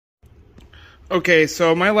Okay,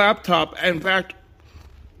 so my laptop, in fact,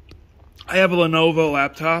 I have a Lenovo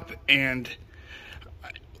laptop, and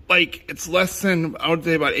like it's less than, I would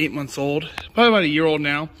say, about 8 months old, probably about a year old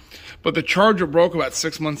now. But the charger broke about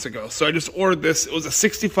 6 months ago, so I just ordered this. It was a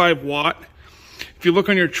 65 watt. If you look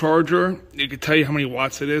on your charger, it could tell you how many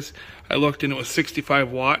watts it is. I looked and it was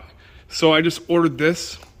 65 watt. So I just ordered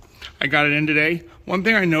this. I got it in today. One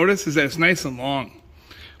thing I noticed is that it's nice and long.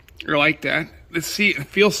 I like that. It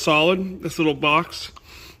feels solid, this little box.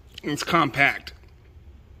 And it's compact.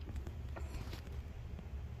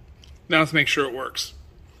 Now let's make sure it works.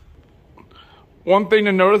 One thing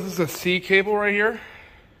to notice is the C cable right here.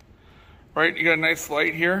 Right, you got a nice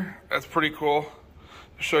light here. That's pretty cool.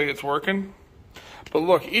 I'll show you it's working. But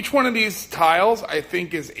look, each one of these tiles I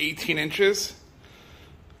think is 18 inches.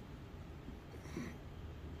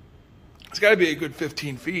 It's got to be a good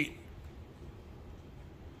 15 feet.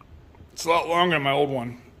 It's a lot longer than my old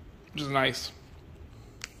one, which is nice.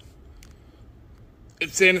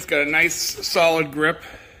 It's got a nice solid grip.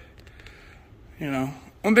 You know,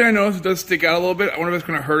 one thing I noticed, it does stick out a little bit. I wonder if it's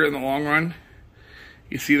going to hurt it in the long run.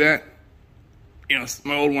 You see that? You know,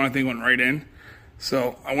 my old one I think went right in.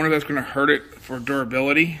 So I wonder if that's going to hurt it for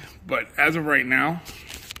durability. But as of right now,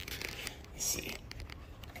 let's see.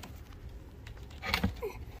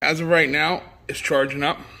 As of right now, it's charging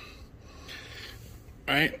up.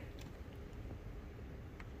 All right.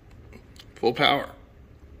 Full power.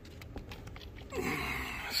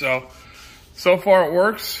 So far it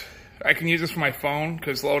works. I can use this for my phone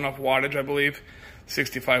because low enough wattage, I believe.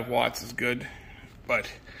 65 watts is good,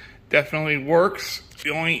 but definitely works. The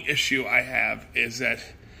only issue I have is that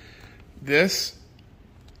this,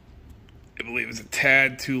 I believe, is a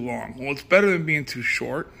tad too long. Well, it's better than being too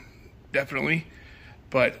short, definitely,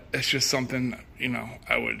 but it's just something, you know,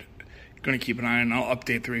 I would going to keep an eye on. I'll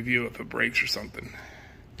update the review if it breaks or something.